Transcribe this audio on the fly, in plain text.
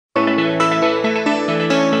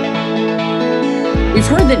We've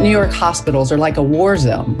heard that New York hospitals are like a war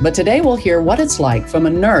zone, but today we'll hear what it's like from a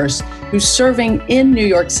nurse who's serving in New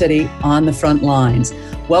York City on the front lines.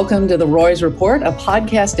 Welcome to the Roy's Report, a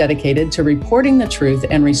podcast dedicated to reporting the truth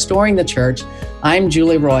and restoring the church. I'm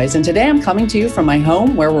Julie Roy's, and today I'm coming to you from my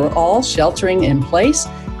home where we're all sheltering in place.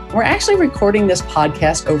 We're actually recording this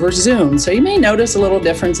podcast over Zoom, so you may notice a little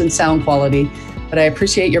difference in sound quality, but I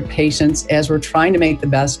appreciate your patience as we're trying to make the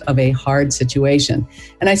best of a hard situation.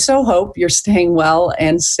 And I so hope you're staying well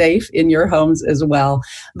and safe in your homes as well.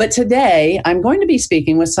 But today, I'm going to be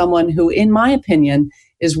speaking with someone who, in my opinion,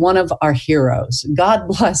 is one of our heroes. God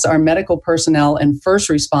bless our medical personnel and first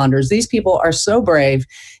responders. These people are so brave.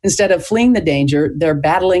 Instead of fleeing the danger, they're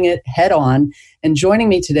battling it head on. And joining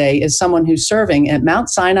me today is someone who's serving at Mount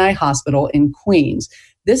Sinai Hospital in Queens.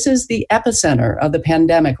 This is the epicenter of the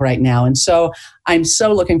pandemic right now. And so I'm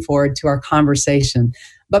so looking forward to our conversation.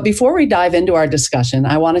 But before we dive into our discussion,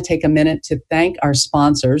 I want to take a minute to thank our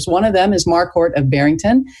sponsors. One of them is Marquardt of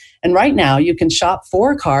Barrington. And right now you can shop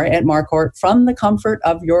for a car at Marquardt from the comfort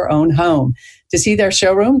of your own home. To see their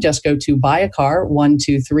showroom, just go to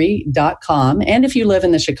buyacar123.com. And if you live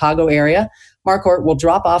in the Chicago area, Marquardt will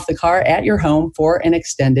drop off the car at your home for an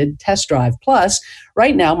extended test drive. Plus,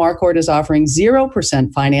 right now, Marquardt is offering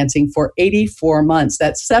 0% financing for 84 months.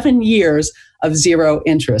 That's 7 years of zero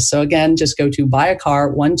interest. So again, just go to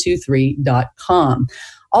buyacar123.com.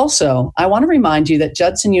 Also, I want to remind you that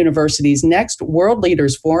Judson University's next World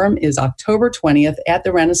Leaders Forum is October 20th at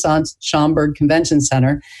the Renaissance Schaumburg Convention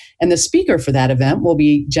Center. And the speaker for that event will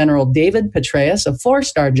be General David Petraeus, a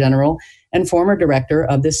four-star general and former director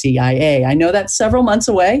of the CIA. I know that's several months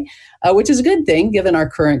away, which is a good thing given our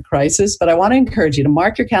current crisis, but I want to encourage you to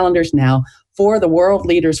mark your calendars now for the World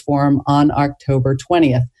Leaders Forum on October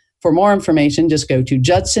 20th. For more information, just go to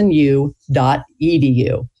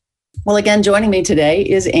judsonu.edu. Well, again, joining me today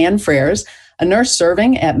is Ann Freres, a nurse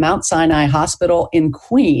serving at Mount Sinai Hospital in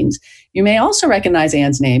Queens. You may also recognize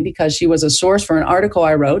Ann's name because she was a source for an article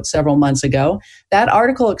I wrote several months ago. That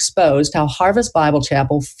article exposed how Harvest Bible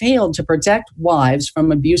Chapel failed to protect wives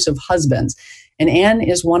from abusive husbands. And Ann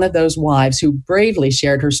is one of those wives who bravely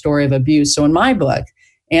shared her story of abuse. So in my book,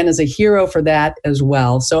 Ann is a hero for that as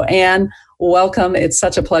well. So Ann, welcome. It's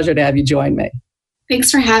such a pleasure to have you join me. Thanks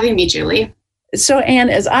for having me, Julie. So Ann,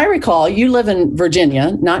 as I recall, you live in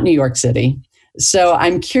Virginia, not New York City. So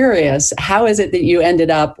I'm curious, how is it that you ended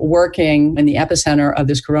up working in the epicenter of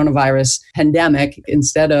this coronavirus pandemic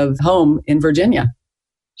instead of home in Virginia?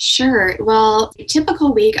 Sure. Well, a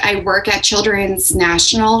typical week, I work at Children's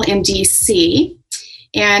National in DC,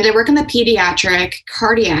 and I work in the pediatric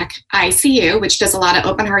cardiac ICU, which does a lot of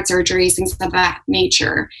open heart surgeries, things of that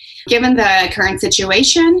nature. Given the current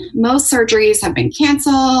situation, most surgeries have been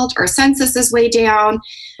canceled or census is way down.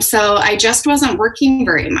 So I just wasn't working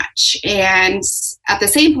very much. And at the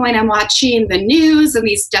same point, I'm watching the news and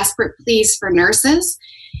these desperate pleas for nurses.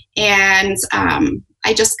 And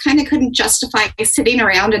I just kind of couldn't justify sitting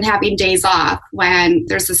around and having days off when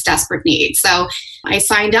there's this desperate need. So I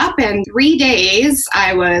signed up, and 3 days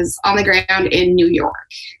I was on the ground in New York.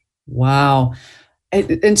 Wow.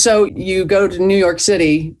 And so you go to New York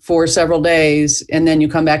City for several days, and then you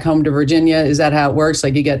come back home to Virginia. Is that how it works?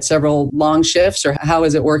 Like you get several long shifts, or how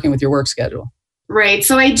is it working with your work schedule? Right.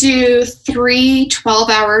 So I do 3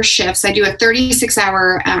 12-hour shifts. I do a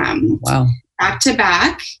 36-hour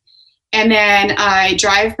back-to-back. And then I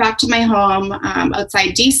drive back to my home outside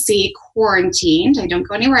DC, quarantined. I don't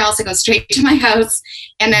go anywhere else. I go straight to my house.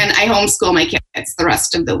 And then I homeschool my kids the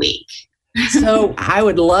rest of the week. So I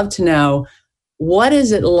would love to know, what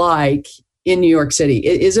is it like in New York City?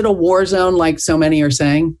 Is it a war zone like so many are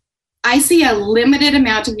saying? I see a limited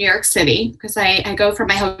amount of New York City because I go from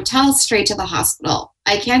my hotel straight to the hospital.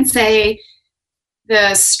 I can say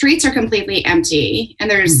the streets are completely empty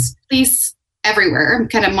and there's police everywhere. I'm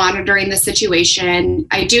kind of monitoring the situation.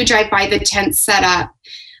 I do drive by the tents set up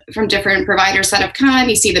from different providers that have come.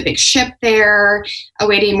 You see the big ship there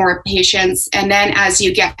awaiting more patients. And then as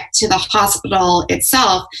you get to the hospital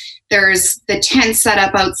itself, there's the tent set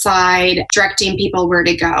up outside directing people where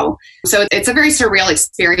to go. So it's a very surreal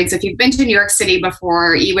experience. If you've been to New York City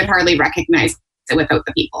before, you would hardly recognize it without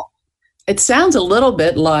the people. It sounds a little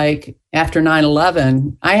bit like after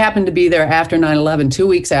 9/11. I happened to be there after 9/11, 2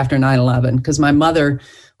 weeks after 9/11, because my mother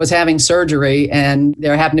was having surgery and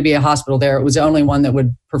there happened to be a hospital there. It was the only one that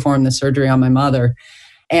would perform the surgery on my mother.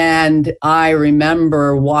 And I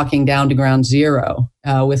remember walking down to ground zero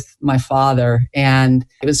with my father, and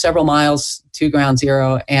it was several miles to ground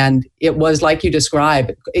zero. And it was like you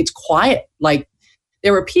described, it's quiet. Like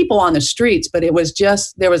there were people on the streets, but it was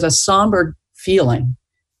just, there was a somber feeling.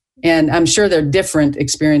 And I'm sure they're different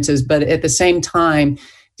experiences, but at the same time,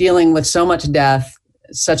 dealing with so much death,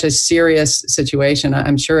 such a serious situation,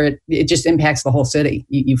 I'm sure it just impacts the whole city.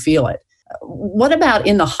 You feel it. What about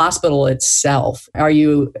in the hospital itself? Are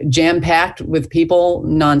you jam-packed with people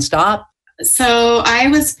nonstop? So I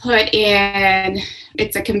was put in,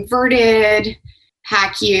 it's a converted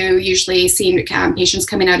PACU, usually seeing patients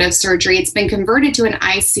coming out of surgery. It's been converted to an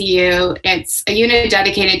ICU. It's a unit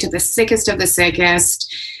dedicated to the sickest of the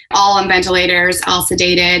sickest, all on ventilators, all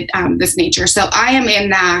sedated, this nature. So I am in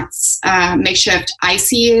that makeshift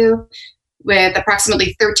ICU with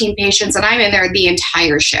approximately 13 patients, and I'm in there the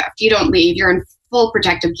entire shift. You don't leave. You're in full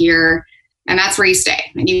protective gear, and that's where you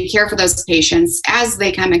stay. And you care for those patients as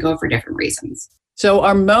they come and go for different reasons. So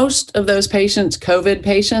are most of those patients COVID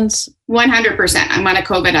patients? 100%. I'm on a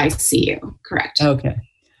COVID ICU, correct. Okay.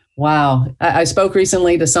 Wow. I spoke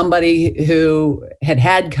recently to somebody who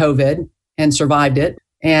had COVID and survived it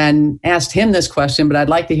and asked him this question, but I'd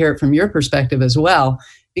like to hear it from your perspective as well,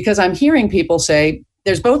 because I'm hearing people say,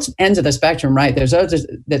 there's both ends of the spectrum, right? There's those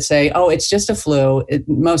that say, oh, it's just a flu.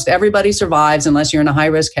 Most everybody survives unless you're in a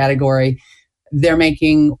high-risk category. They're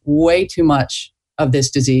making way too much of this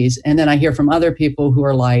disease. And then I hear from other people who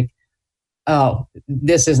are like, oh,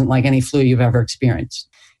 this isn't like any flu you've ever experienced.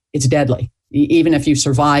 It's deadly. Even if you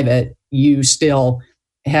survive it, you still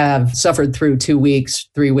have suffered through 2 weeks,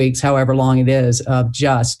 3 weeks, however long it is, of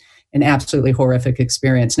just an absolutely horrific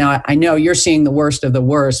experience. Now, I know you're seeing the worst of the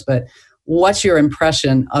worst, but what's your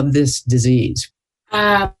impression of this disease?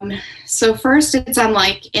 So first, it's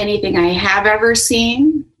unlike anything I have ever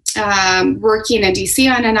seen. Working in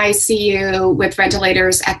DC on an ICU with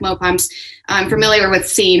ventilators, ECMO pumps, I'm familiar with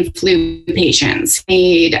seeing flu patients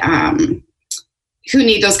who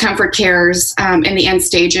need those comfort cares in the end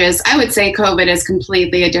stages. I would say COVID is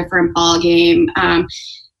completely a different ballgame.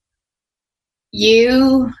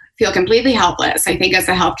 You feel completely helpless, I think, as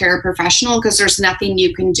a healthcare professional, because there's nothing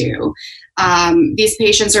you can do. These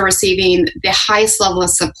patients are receiving the highest level of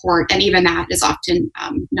support, and even that is often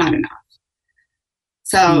not enough.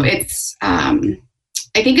 So it's, I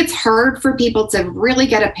think it's hard for people to really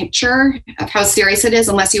get a picture of how serious it is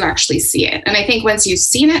unless you actually see it. And I think once you've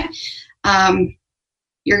seen it,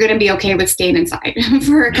 you're going to be okay with staying inside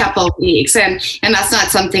for a couple of weeks. And that's not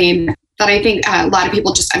something that I think a lot of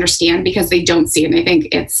people just understand because they don't see it. And I think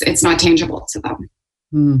it's not tangible to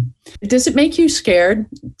them. Does it make you scared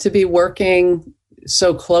to be working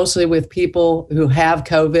so closely with people who have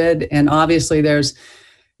COVID? And obviously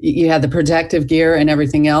you have the protective gear and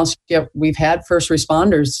everything else. Yet we've had first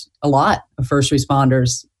responders, a lot of first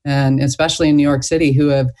responders, and especially in New York City, who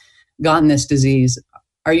have gotten this disease.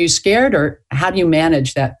 Are you scared, or how do you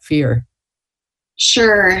manage that fear?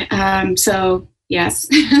 Sure. So yes,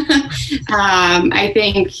 I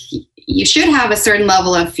think you should have a certain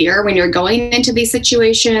level of fear when you're going into these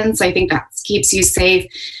situations. I think that keeps you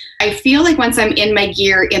safe. I feel like once I'm in my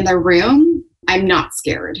gear in the room, I'm not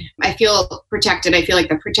scared. I feel protected. I feel like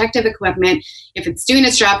the protective equipment, if it's doing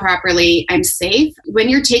its job properly, I'm safe. When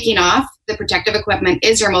you're taking off, the protective equipment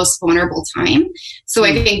is your most vulnerable time. So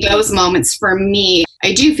I think those moments for me,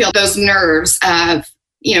 I do feel those nerves of,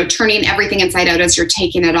 turning everything inside out as you're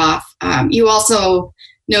taking it off. You also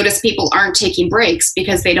notice people aren't taking breaks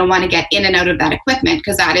because they don't want to get in and out of that equipment,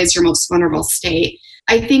 because that is your most vulnerable state.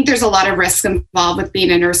 I think there's a lot of risk involved with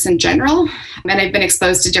being a nurse in general, and I've been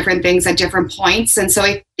exposed to different things at different points. And so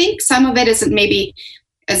I think some of it isn't maybe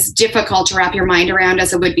as difficult to wrap your mind around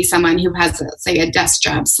as it would be someone who has, say, a desk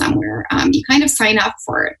job somewhere. You kind of sign up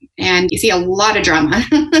for it, and you see a lot of drama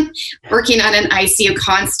working on an ICU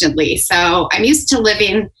constantly. So I'm used to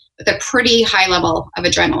living with a pretty high level of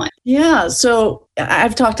adrenaline. Yeah. So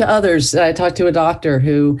I've talked to others. I talked to a doctor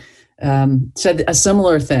who said a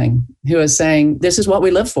similar thing, who was saying, this is what we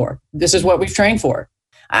live for. This is what we've trained for.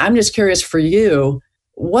 I'm just curious for you,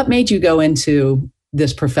 what made you go into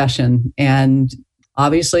this profession and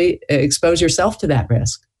obviously expose yourself to that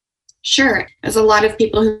risk? Sure. As a lot of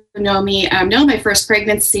people who know me know, my first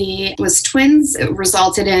pregnancy was twins. It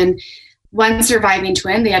resulted in one surviving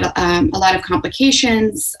twin. They had a lot of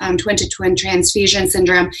complications, twin-to-twin transfusion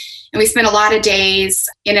syndrome. And we spent a lot of days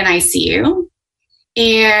in an ICU.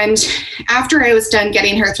 And after I was done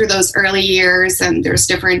getting her through those early years, and there's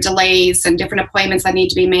different delays and different appointments that need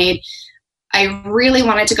to be made, I really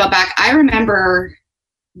wanted to go back. I remember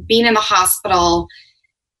being in the hospital,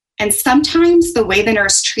 and sometimes the way the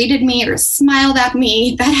nurse treated me or smiled at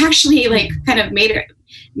me, that actually kind of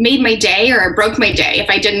made my day, or broke my day if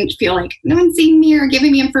I didn't feel like no one's seeing me or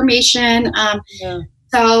giving me information.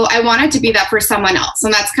 So I wanted to be that for someone else.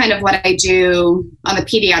 And that's kind of what I do on the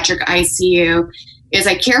pediatric ICU. is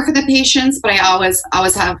I care for the patients, but I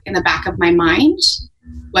always have in the back of my mind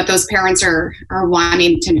what those parents are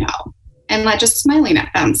wanting to know, and not just smiling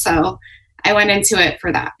at them. So I went into it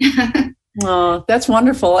for that. Oh, that's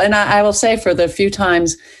wonderful. And I will say, for the few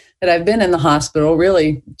times that I've been in the hospital,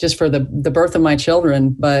 really just for the birth of my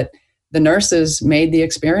children, but the nurses made the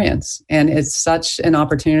experience. And it's such an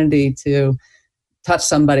opportunity to touch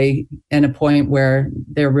somebody in a point where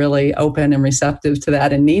they're really open and receptive to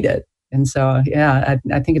that and need it. And so, yeah,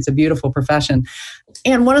 I think it's a beautiful profession.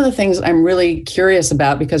 And one of the things I'm really curious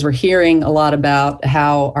about, because we're hearing a lot about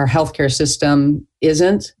how our healthcare system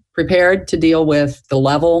isn't prepared to deal with the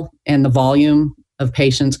level and the volume of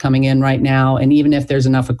patients coming in right now, and even if there's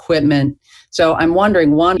enough equipment. So I'm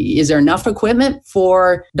wondering, one, is there enough equipment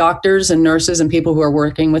for doctors and nurses and people who are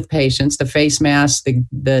working with patients, the face masks,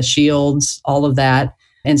 the shields, all of that?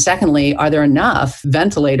 And secondly, are there enough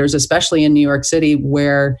ventilators, especially in New York City,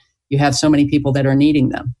 where you have so many people that are needing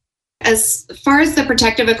them? As far as the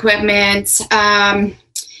protective equipment,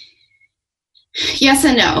 yes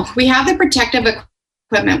and no. We have the protective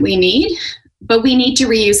equipment we need, but we need to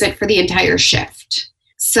reuse it for the entire shift.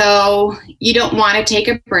 So you don't want to take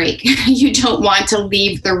a break. You don't want to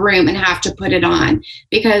leave the room and have to put it on,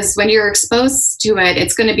 because when you're exposed to it,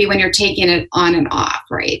 it's going to be when you're taking it on and off,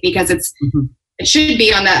 right? Because it should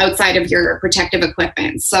be on the outside of your protective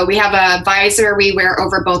equipment. So we have a visor we wear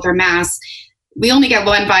over both our masks. We only get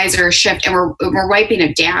one visor a shift, and we're wiping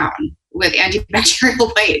it down with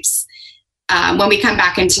antibacterial wipes when we come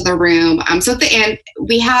back into the room. So at the end,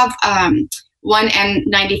 we have one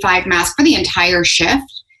N95 mask for the entire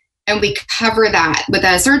shift, and we cover that with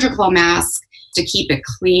a surgical mask to keep it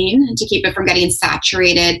clean, to keep it from getting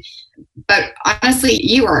saturated. But honestly,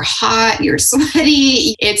 you are hot, you're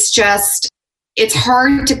sweaty. It's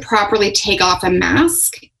hard to properly take off a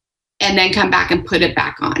mask and then come back and put it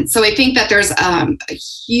back on. So I think that there's a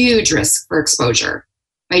huge risk for exposure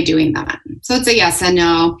by doing that. So it's a yes and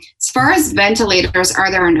no. As far as ventilators,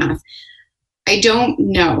 are there enough? I don't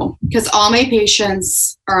know, because all my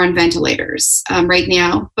patients are on ventilators right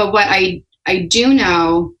now. But what I do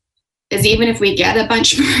know is, even if we get a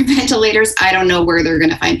bunch more ventilators, I don't know where they're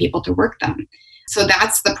going to find people to work them. So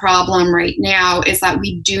that's the problem right now, is that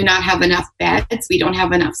we do not have enough beds. We don't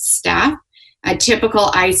have enough staff. A typical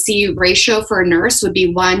ICU ratio for a nurse would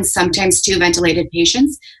be 1, sometimes 2 ventilated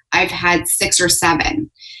patients. I've had 6 or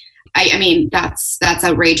 7. I mean, that's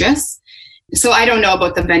outrageous. So I don't know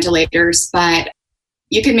about the ventilators, but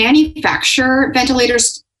you can manufacture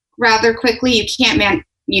ventilators rather quickly. You can't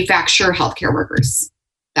manufacture healthcare workers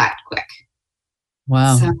that quick.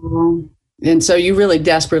 Wow. And so you really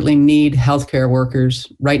desperately need healthcare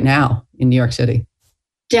workers right now in New York City.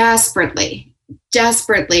 Desperately.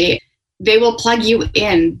 They will plug you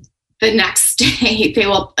in the next day. They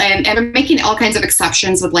will, and they're making all kinds of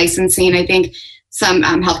exceptions with licensing. I think some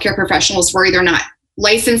healthcare professionals worry they're not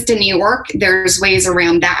licensed in New York. There's ways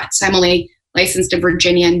around that. So I'm only licensed in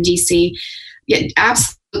Virginia and DC. Yet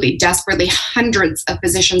absolutely, desperately, hundreds of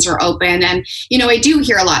positions are open. And, I do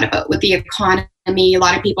hear a lot about with the economy, a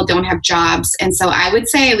lot of people don't have jobs. And so I would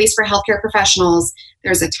say, at least for healthcare professionals,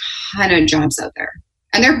 there's a ton of jobs out there,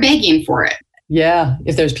 and they're begging for it. Yeah.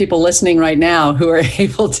 If there's people listening right now who are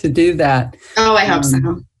able to do that. Oh, I hope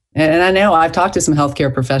so. And I know I've talked to some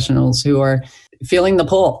healthcare professionals who are feeling the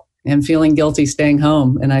pull and feeling guilty staying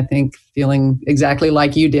home. And I think feeling exactly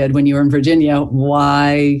like you did when you were in Virginia.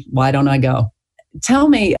 Why don't I go? Tell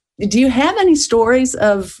me, do you have any stories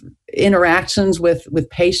of interactions with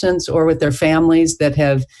patients or with their families that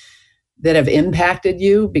have impacted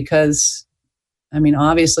you? Because, I mean,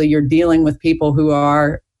 obviously you're dealing with people who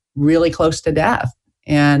are really close to death.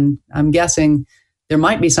 And I'm guessing there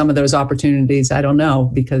might be some of those opportunities. I don't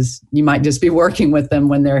know, because you might just be working with them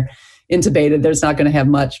when they're intubated. There's not going to have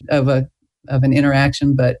much of an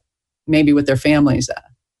interaction, but maybe with their families.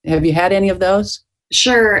 Have you had any of those?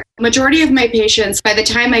 Sure. Majority of my patients, by the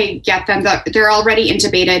time I get them, they're already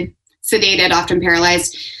intubated, sedated, often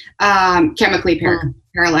paralyzed, chemically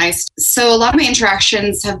paralyzed. So a lot of my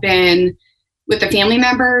interactions have been with the family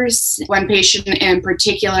members. One patient in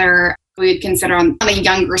particular, we would consider on the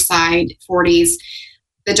younger side, 40s,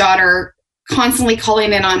 the daughter constantly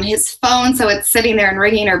calling in on his phone. So it's sitting there and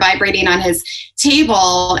ringing or vibrating on his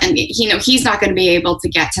table. And, he's not going to be able to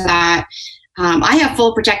get to that. I have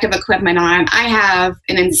full protective equipment on. I have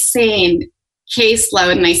an insane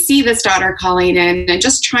caseload, and I see this daughter calling in and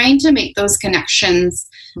just trying to make those connections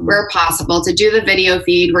where possible, to do the video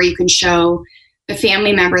feed where you can show the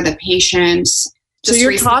family member, the patient. So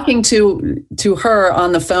you're talking to her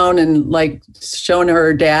on the phone and like showing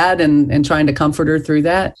her dad and trying to comfort her through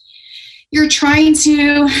that? you're trying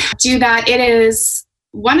to do that. It is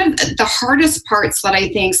one of the hardest parts that I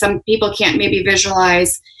think some people can't maybe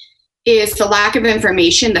visualize is the lack of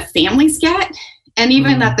information the families get, and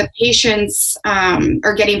even that the patients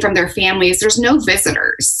are getting from their families. There's no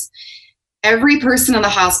visitors. Every person in the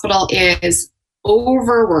hospital is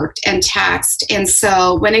overworked and taxed. And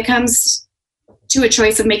so when it comes to a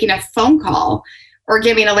choice of making a phone call or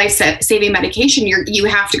giving a life-saving medication, you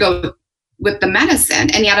have to go with the medicine.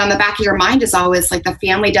 And yet on the back of your mind is always like the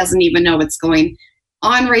family doesn't even know what's going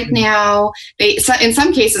on right now. In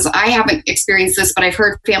some cases, I haven't experienced this, but I've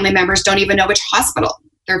heard family members don't even know which hospital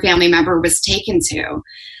their family member was taken to.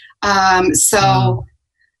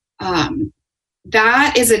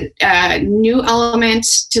 That is a new element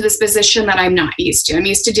to this position that I'm not used to. I'm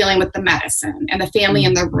used to dealing with the medicine and the family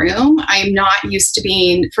in the room. I'm not used to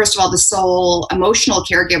being, first of all, the sole emotional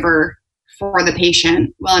caregiver for the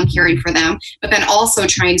patient while I'm caring for them, but then also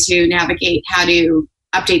trying to navigate how to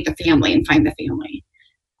update the family and find the family.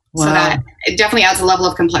 Wow. So that it definitely adds a level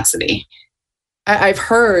of complexity. I've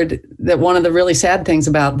heard that one of the really sad things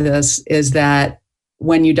about this is that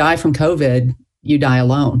when you die from COVID, you die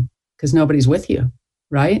alone because nobody's with you,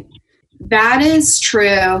 right? That is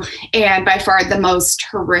true. And by far the most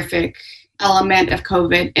horrific element of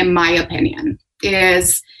COVID, in my opinion,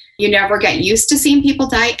 is you never get used to seeing people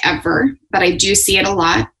die ever, but I do see it a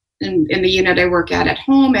lot in the unit I work at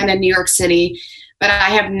home and in New York City. But I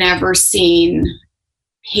have never seen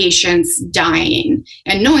patients dying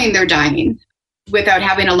and knowing they're dying without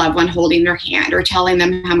having a loved one holding their hand or telling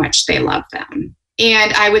them how much they love them.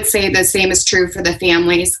 And I would say the same is true for the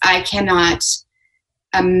families. I cannot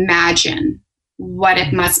imagine what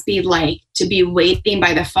it must be like to be waiting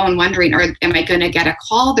by the phone wondering, am I going to get a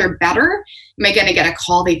call they're better? Am I going to get a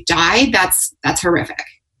call they died? That's horrific.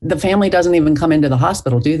 The family doesn't even come into the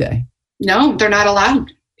hospital, do they? No, they're not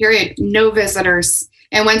allowed, period. No visitors.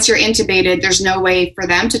 And once you're intubated, there's no way for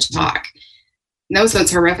them to talk. No, so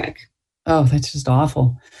it's horrific. Oh, that's just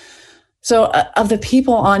awful. So of the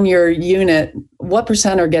people on your unit, what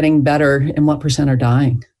percent are getting better and what percent are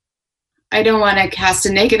dying? I don't want to cast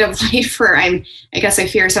a negative light for, I guess I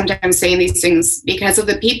fear sometimes saying these things because of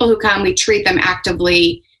the people who come, we treat them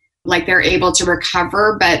actively like they're able to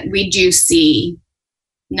recover, but we do see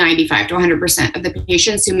 95 to 100% of the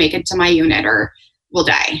patients who make it to my unit will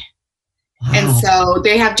die. Wow. And so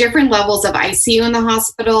they have different levels of ICU in the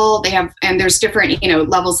hospital. And there's different,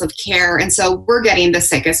 levels of care. And so we're getting the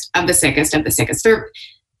sickest of the sickest of the sickest. They're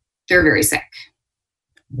very sick.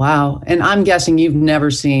 Wow. And I'm guessing you've never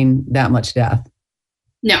seen that much death.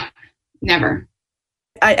 No, never.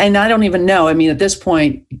 I don't even know. I mean, at this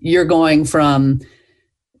point, you're going from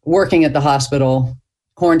working at the hospital,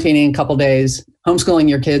 quarantining a couple days, homeschooling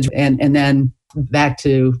your kids, and then back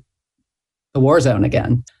to the war zone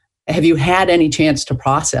again. Have you had any chance to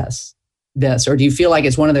process this? Or do you feel like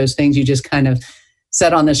it's one of those things you just kind of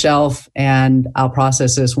set on the shelf and I'll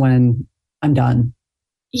process this when I'm done?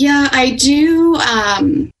 Yeah, I do.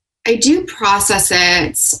 I do process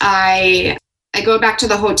it. I go back to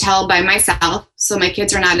the hotel by myself. So my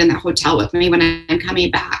kids are not in the hotel with me when I'm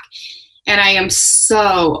coming back. And I am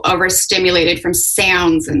so overstimulated from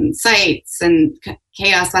sounds and sights and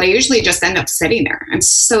chaos that I usually just end up sitting there. I'm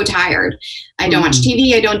so tired. I don't watch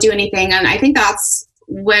TV. I don't do anything. And I think that's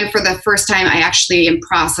when, for the first time, I actually am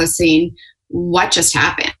processing what just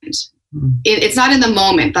happened. It's not in the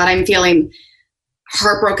moment that I'm feeling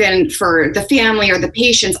heartbroken for the family or the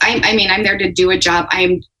patients. I'm there to do a job.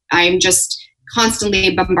 I'm just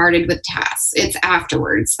constantly bombarded with tasks. It's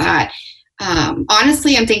afterwards that,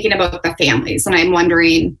 honestly, I'm thinking about the families and I'm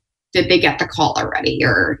wondering, did they get the call already?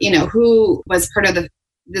 Or, who was part of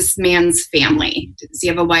this man's family? Does he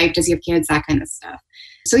have a wife? Does he have kids? That kind of stuff.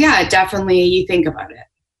 So yeah, definitely you think about it.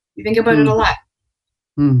 You think about it a lot.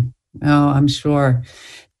 Oh, I'm sure.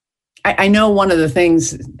 I know one of the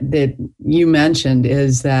things that you mentioned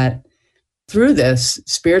is that through this,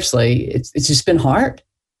 spiritually, it's just been hard.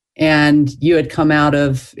 And you had come out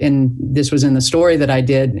of, and this was in the story that I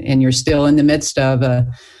did, and you're still in the midst of a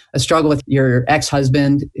struggle with your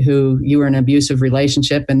ex-husband who you were in an abusive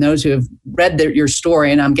relationship. And those who have read your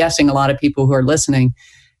story, and I'm guessing a lot of people who are listening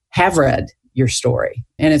have read your story,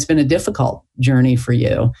 and it's been a difficult journey for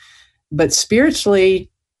you. But spiritually,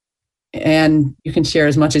 and you can share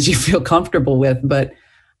as much as you feel comfortable with, but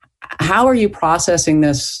how are you processing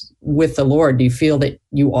this with the Lord? Do you feel that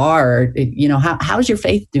you are, how's your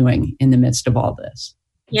faith doing in the midst of all this?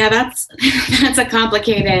 Yeah, that's a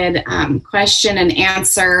complicated question and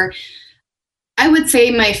answer. I would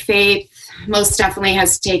say my faith most definitely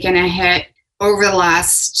has taken a hit over the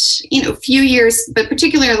last, few years, but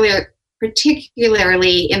particularly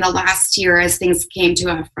particularly in the last year as things came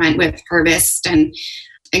to a front with Harvest and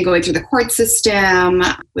going through the court system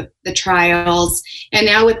with the trials. And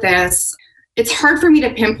now with this, it's hard for me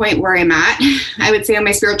to pinpoint where I'm at. I would say on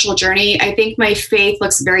my spiritual journey, I think my faith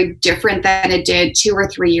looks very different than it did 2 or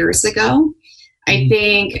 3 years ago. I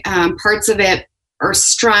think parts of it are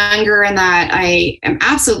stronger in that I am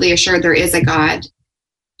absolutely assured there is a God.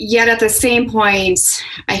 Yet at the same point,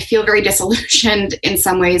 I feel very disillusioned in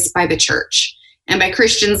some ways by the church and by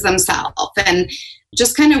Christians themselves. And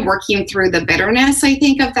just kind of working through the bitterness, I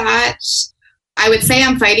think, of that. I would say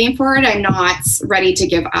I'm fighting for it. I'm not ready to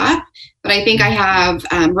give up. But I think I have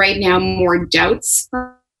right now more doubts,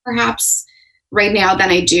 perhaps, right now than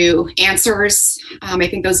I do answers. I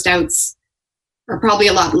think those doubts are probably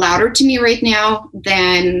a lot louder to me right now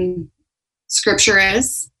than Scripture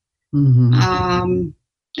is. Mm-hmm.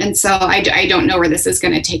 And so I don't know where this is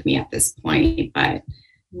going to take me at this point. But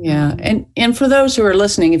yeah, and for those who are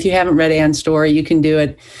listening, if you haven't read Anne's story, you can do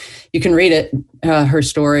it. You can read it, her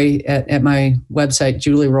story at my website,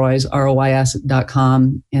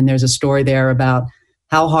 julieroys.com. And there's a story there about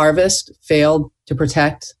how Harvest failed to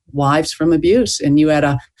protect wives from abuse. And you had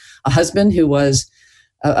a husband who was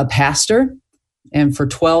a pastor, and for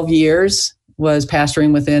 12 years was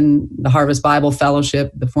pastoring within the Harvest Bible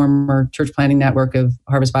Fellowship, the former church planting network of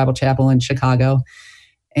Harvest Bible Chapel in Chicago.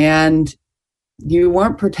 And you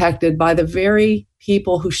weren't protected by the very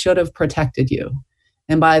people who should have protected you,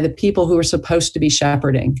 and by the people who were supposed to be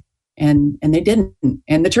shepherding. And they didn't.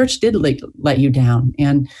 And the church did let you down.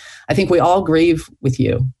 And I think we all grieve with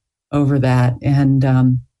you over that. And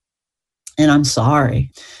I'm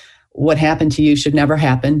sorry. What happened to you should never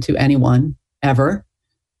happen to anyone, ever.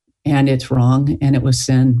 And it's wrong, and it was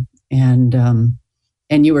sin. And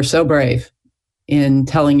you were so brave in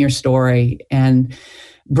telling your story and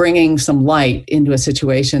bringing some light into a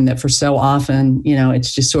situation that for so often,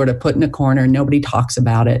 it's just sort of put in a corner and nobody talks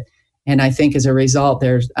about it. And I think as a result,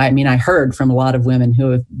 I heard from a lot of women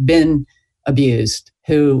who have been abused,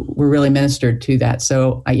 who were really ministered to that.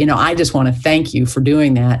 So, I just want to thank you for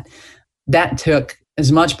doing that. That took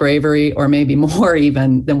as much bravery, or maybe more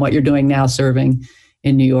even, than what you're doing now serving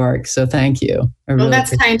in New York. So thank you. Well,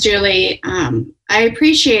 that's kind, Julie. I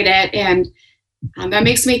appreciate it. And that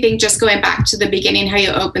makes me think, just going back to the beginning, how you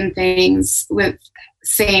open things with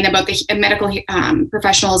saying about the medical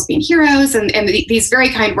professionals being heroes and these very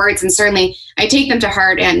kind words. And certainly I take them to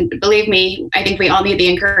heart. And believe me, I think we all need the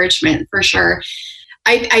encouragement for sure.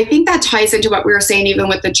 I think that ties into what we were saying, even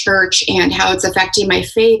with the church and how it's affecting my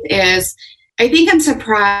faith, is I think I'm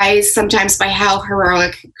surprised sometimes by how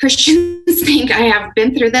heroic Christians think I have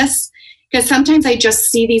been through this. Because sometimes I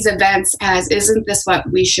just see these events as, isn't this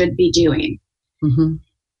what we should be doing? Mm-hmm.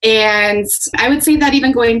 And I would say that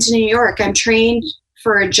even going to New York, I'm trained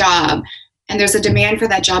for a job and there's a demand for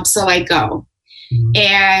that job, so I go. Mm-hmm.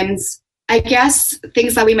 And I guess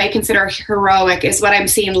things that we might consider heroic is what I'm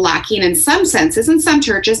seeing lacking in some senses. In some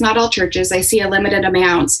churches, not all churches, I see a limited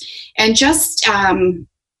amount. And just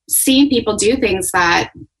seeing people do things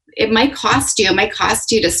that it might cost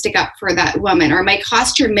you to stick up for that woman, or it might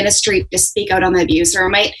cost your ministry to speak out on the abuse, or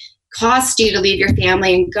it might cost you to leave your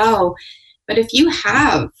family and go. But if you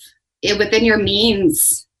have it within your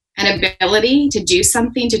means and ability to do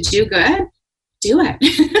something, to do good, do it.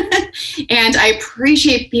 And I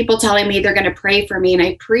appreciate people telling me they're going to pray for me, and I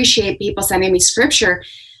appreciate people sending me scripture.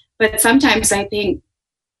 But sometimes I think,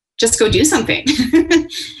 just go do something.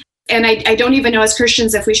 And I don't even know as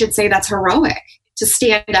Christians if we should say that's heroic, to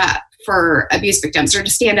stand up for abuse victims or to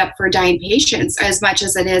stand up for dying patients, as much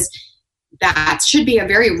as it is. That should be a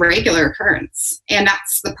very regular occurrence. And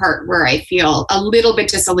that's the part where I feel a little bit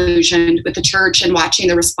disillusioned with the church and watching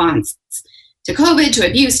the response to COVID, to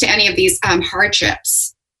abuse, to any of these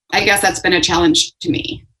hardships. I guess that's been a challenge to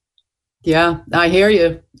me. Yeah, I hear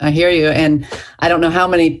you. And I don't know how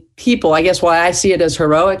many people, I guess why I see it as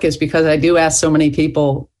heroic is because I do ask so many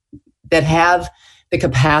people that have the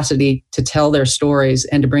capacity to tell their stories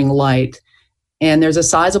and to bring light. And there's a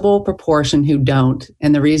sizable proportion who don't.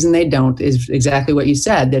 And the reason they don't is exactly what you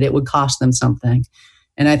said, that it would cost them something.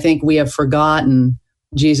 And I think we have forgotten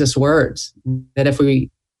Jesus' words, that if we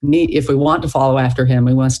want to follow after him,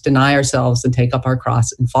 we must deny ourselves and take up our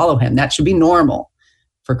cross and follow him. That should be normal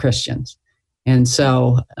for Christians. And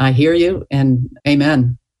so I hear you, and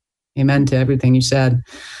amen. Amen to everything you said.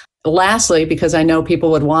 Lastly, because I know people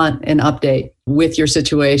would want an update with your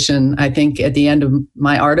situation, I think at the end of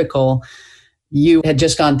my article, you had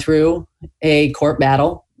just gone through a court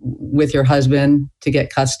battle with your husband to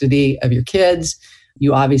get custody of your kids.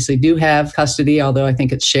 You obviously do have custody, although I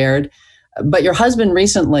think it's shared. But your husband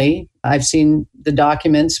recently, I've seen the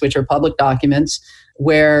documents, which are public documents,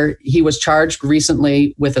 where he was charged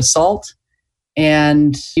recently with assault,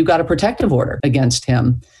 and you got a protective order against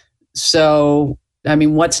him. So, I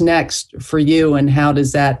mean, what's next for you, and how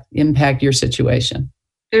does that impact your situation?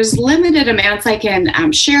 There's limited amounts I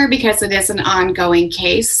can share because it is an ongoing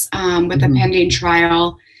case with a pending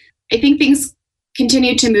trial. I think things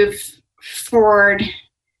continue to move forward,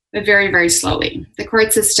 but very, very slowly. The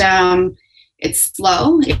court system, it's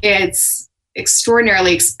slow. It's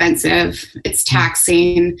extraordinarily expensive. It's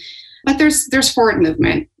taxing, but there's forward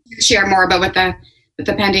movement. Share more about with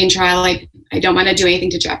the pending trial. I don't want to do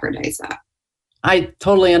anything to jeopardize that. I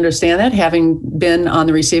totally understand that. Having been on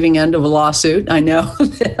the receiving end of a lawsuit, I know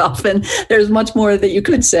that often there's much more that you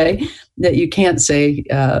could say that you can't say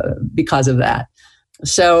because of that.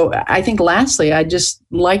 So I think lastly, I'd just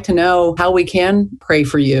like to know how we can pray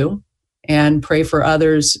for you and pray for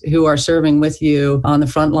others who are serving with you on the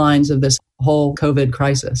front lines of this whole COVID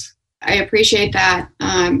crisis. I appreciate that.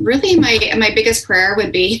 Really, my biggest prayer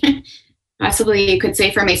would be possibly you could say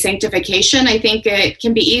for my sanctification. I think it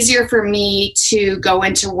can be easier for me to go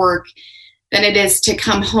into work than it is to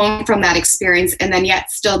come home from that experience and then yet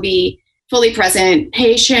still be fully present,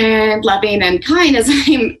 patient, loving, and kind as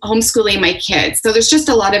I'm homeschooling my kids. So there's just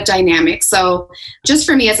a lot of dynamics. So just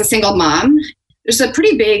for me as a single mom, there's a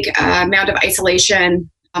pretty big amount of isolation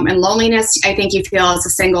and loneliness I think you feel as a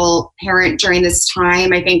single parent during this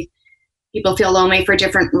time. I think people feel lonely for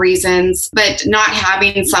different reasons, but not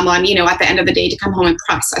having someone, at the end of the day to come home and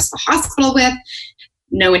process the hospital with,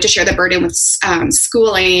 no one to share the burden with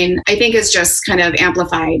schooling, I think has just kind of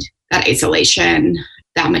amplified that isolation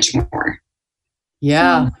that much more.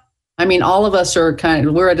 Yeah. I mean, all of us are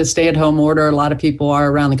we're at a stay-at-home order. A lot of people are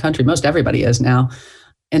around the country. Most everybody is now.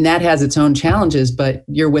 And that has its own challenges, but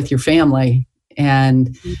you're with your family.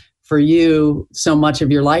 And for you, so much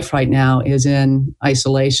of your life right now is in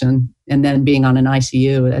isolation, and then being on an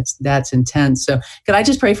ICU. That's intense. So could I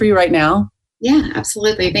just pray for you right now? Yeah,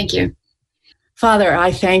 absolutely. Thank you. Father,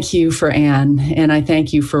 I thank you for Anne, and I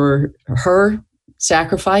thank you for her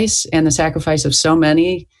sacrifice and the sacrifice of so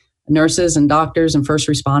many nurses and doctors and first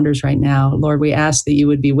responders right now. Lord, we ask that you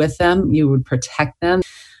would be with them, you would protect them.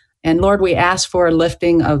 And Lord, we ask for a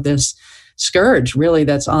lifting of this scourge, really,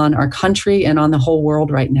 that's on our country and on the whole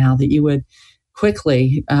world right now, that you would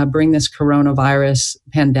quickly bring this coronavirus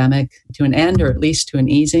pandemic to an end, or at least to an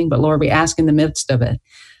easing. But Lord, we ask in the midst of it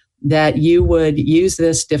that you would use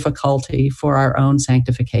this difficulty for our own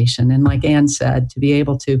sanctification. And like Anne said, to be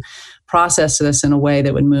able to process this in a way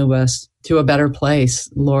that would move us to a better place,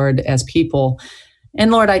 Lord, as people.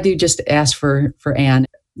 And Lord, I do just ask for Anne,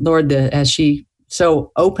 Lord, as she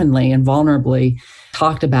so openly and vulnerably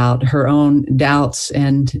talked about her own doubts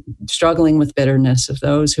and struggling with bitterness of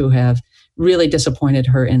those who have really disappointed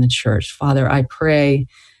her in the church. Father, I pray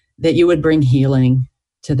that you would bring healing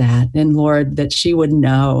to that. And Lord, that she would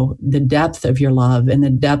know the depth of your love and the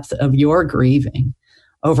depth of your grieving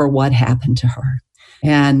over what happened to her,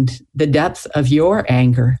 and the depth of your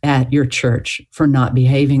anger at your church for not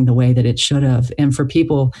behaving the way that it should have, and for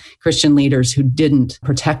people, Christian leaders, who didn't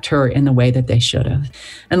protect her in the way that they should have.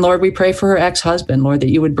 And Lord, we pray for her ex-husband, Lord,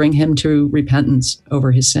 that you would bring him to repentance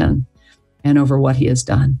over his sin and over what he has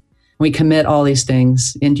done. We commit all these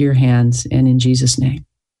things into your hands, and in Jesus' name,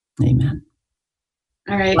 amen.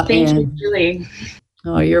 All right. Thank you, Julie.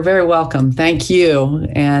 Oh, you're very welcome. Thank you.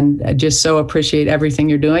 And I just so appreciate everything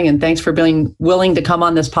you're doing. And thanks for being willing to come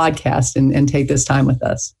on this podcast and take this time with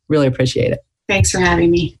us. Really appreciate it. Thanks for having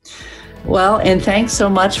me. Well, and thanks so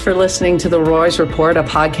much for listening to The Roys Report, a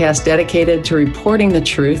podcast dedicated to reporting the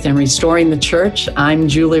truth and restoring the church. I'm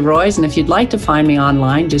Julie Roys. And if you'd like to find me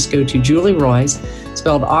online, just go to Julie Roys,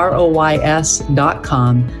 spelled ROYS.com.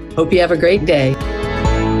 Hope you have a great day.